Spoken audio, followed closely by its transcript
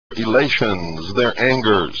elations, their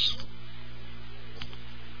angers.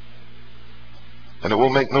 And it will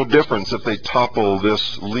make no difference if they topple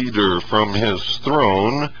this leader from his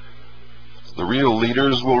throne. The real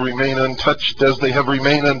leaders will remain untouched as they have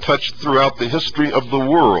remained untouched throughout the history of the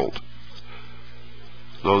world.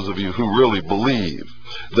 Those of you who really believe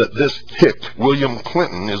that this hick, William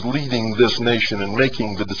Clinton, is leading this nation and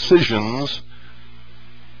making the decisions,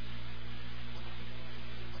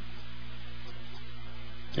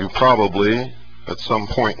 you probably, at some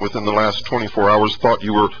point within the last 24 hours, thought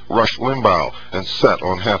you were Rush Limbaugh and set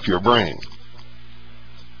on half your brain.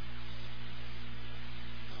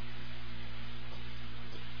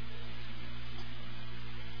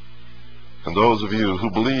 And those of you who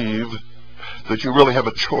believe that you really have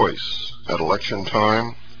a choice at election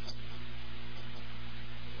time,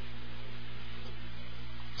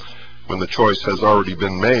 when the choice has already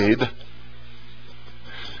been made,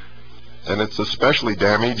 and it's especially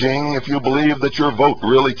damaging if you believe that your vote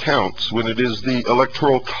really counts when it is the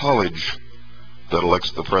Electoral College that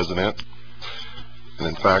elects the president. And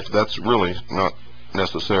in fact, that's really not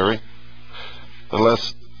necessary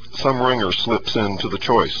unless some ringer slips into the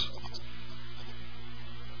choice,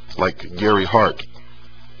 like Gary Hart.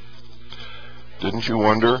 Didn't you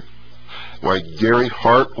wonder why Gary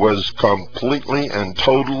Hart was completely and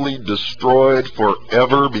totally destroyed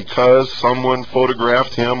forever because someone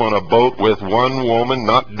photographed him on a boat with one woman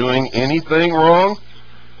not doing anything wrong?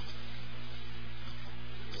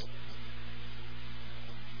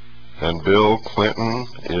 And Bill Clinton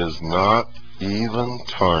is not even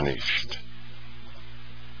tarnished.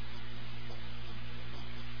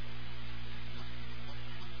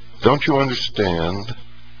 Don't you understand?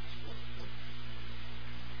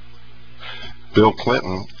 Bill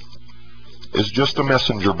Clinton is just a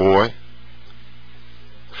messenger boy.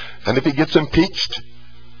 And if he gets impeached,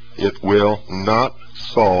 it will not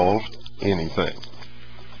solve anything.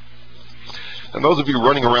 And those of you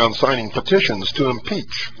running around signing petitions to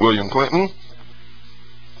impeach William Clinton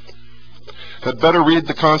had better read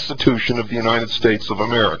the Constitution of the United States of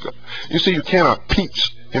America. You see, you cannot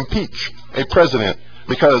impeach a president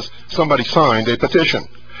because somebody signed a petition.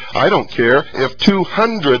 I don't care if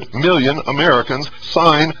 200 million Americans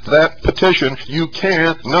sign that petition. You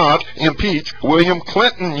cannot impeach William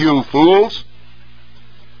Clinton, you fools.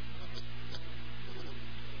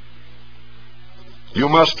 You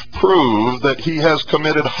must prove that he has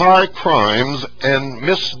committed high crimes and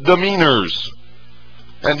misdemeanors.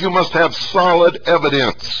 And you must have solid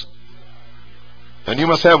evidence. And you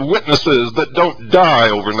must have witnesses that don't die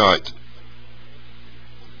overnight.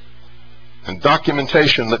 And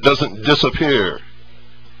documentation that doesn't disappear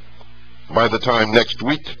by the time next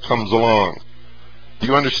week comes along. Do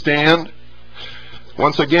you understand?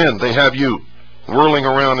 Once again, they have you whirling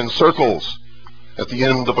around in circles at the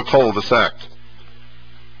end of a cul-de-sac.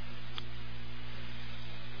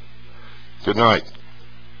 Good night,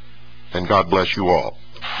 and God bless you all.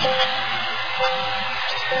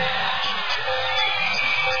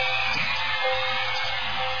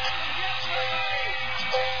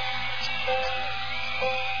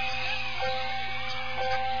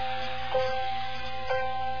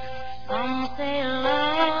 Some say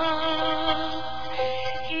love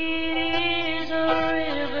is a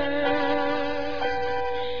river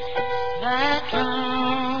that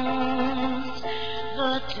drowns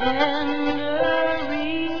the tender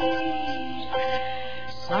reed.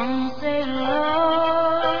 Some say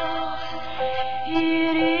love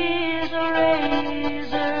it is a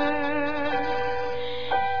razor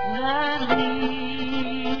that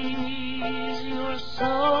leaves your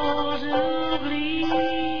soul to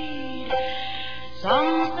bleed.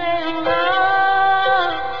 Some say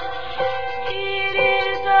love, it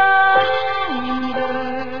is hunger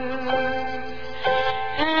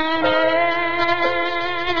and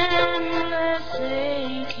endless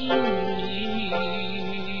aching need.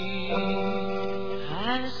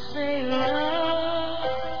 I say love,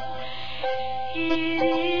 it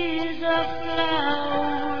is a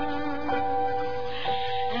flower,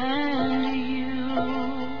 and you,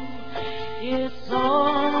 it's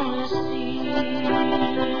only seed.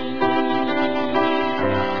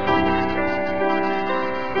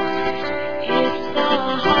 It's the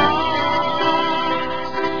heart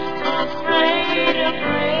afraid of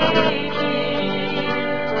breaking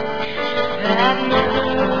that never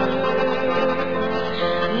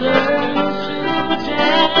learns to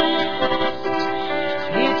dance.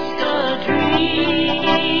 It's the dream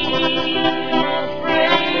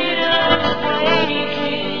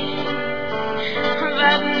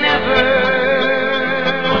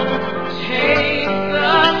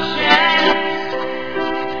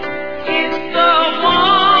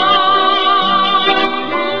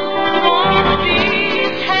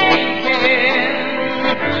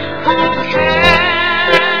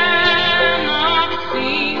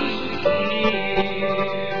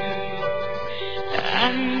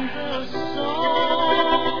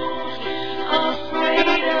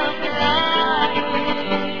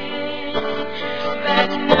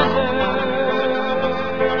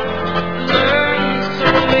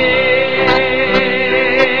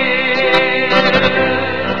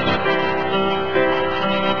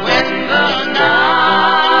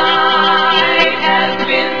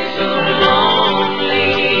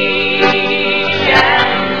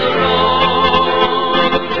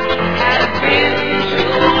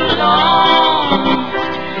Thank you.